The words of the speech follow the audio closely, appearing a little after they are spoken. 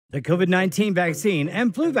The COVID-19 vaccine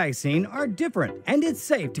and flu vaccine are different, and it's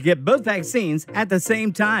safe to get both vaccines at the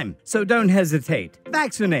same time. So don't hesitate.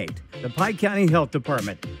 Vaccinate. The Pike County Health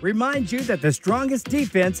Department reminds you that the strongest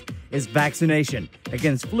defense is vaccination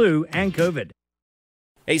against flu and COVID.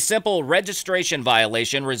 A simple registration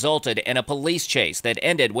violation resulted in a police chase that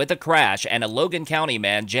ended with a crash and a Logan County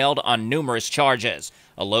man jailed on numerous charges.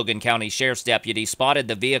 A Logan County Sheriff's deputy spotted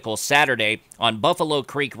the vehicle Saturday on Buffalo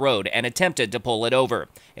Creek Road and attempted to pull it over.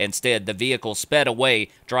 Instead, the vehicle sped away,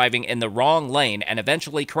 driving in the wrong lane and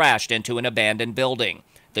eventually crashed into an abandoned building.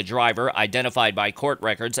 The driver, identified by court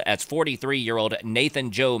records as 43-year-old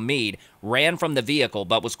Nathan Joe Mead, ran from the vehicle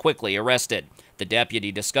but was quickly arrested. The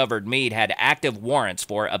deputy discovered Mead had active warrants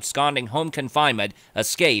for absconding home confinement,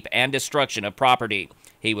 escape, and destruction of property.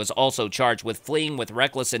 He was also charged with fleeing with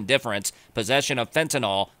reckless indifference, possession of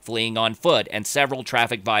fentanyl, fleeing on foot, and several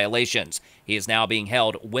traffic violations. He is now being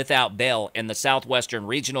held without bail in the Southwestern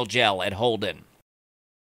Regional Jail at Holden.